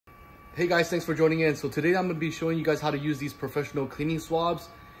Hey guys, thanks for joining in. So today I'm going to be showing you guys how to use these professional cleaning swabs.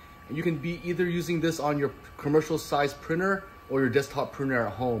 And you can be either using this on your commercial size printer or your desktop printer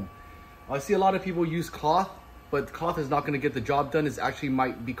at home. I see a lot of people use cloth, but cloth is not going to get the job done. It actually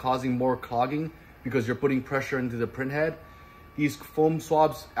might be causing more clogging because you're putting pressure into the printhead. These foam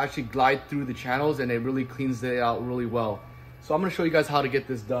swabs actually glide through the channels and it really cleans it out really well. So I'm going to show you guys how to get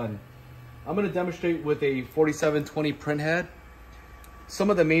this done. I'm going to demonstrate with a 4720 printhead. Some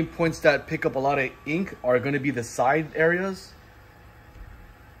of the main points that pick up a lot of ink are going to be the side areas.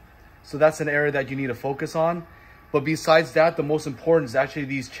 So that's an area that you need to focus on. But besides that, the most important is actually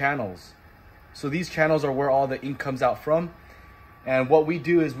these channels. So these channels are where all the ink comes out from. And what we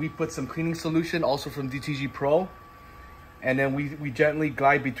do is we put some cleaning solution, also from DTFPRO. And then we gently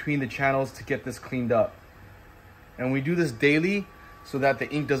glide between the channels to get this cleaned up. And we do this daily so that the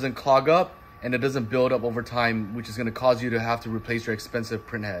ink doesn't clog up and it doesn't build up over time, which is going to cause you to have to replace your expensive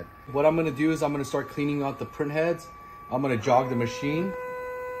printhead. What I'm going to do is I'm going to start cleaning out the printheads. I'm going to jog the machine.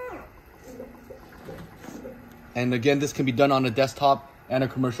 And again, this can be done on a desktop and a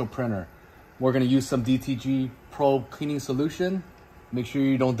commercial printer. We're going to use some DTFPRO cleaning solution. Make sure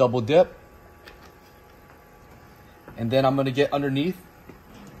you don't double dip. And then I'm going to get underneath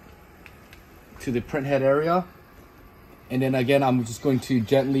to the printhead area. And then again, I'm just going to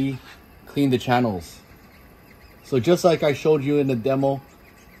gently clean the channels. So just like I showed you in the demo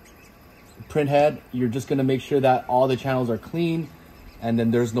printhead, you're just going to make sure that all the channels are clean and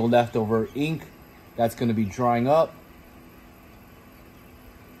then there's no leftover ink that's going to be drying up.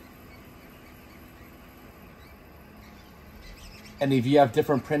 And if you have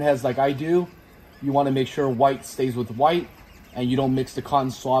different printheads like I do, you want to make sure white stays with white and you don't mix the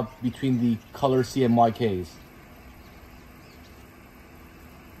cotton swab between the color CMYKs.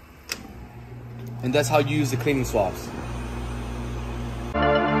 And that's how you use the cleaning swabs.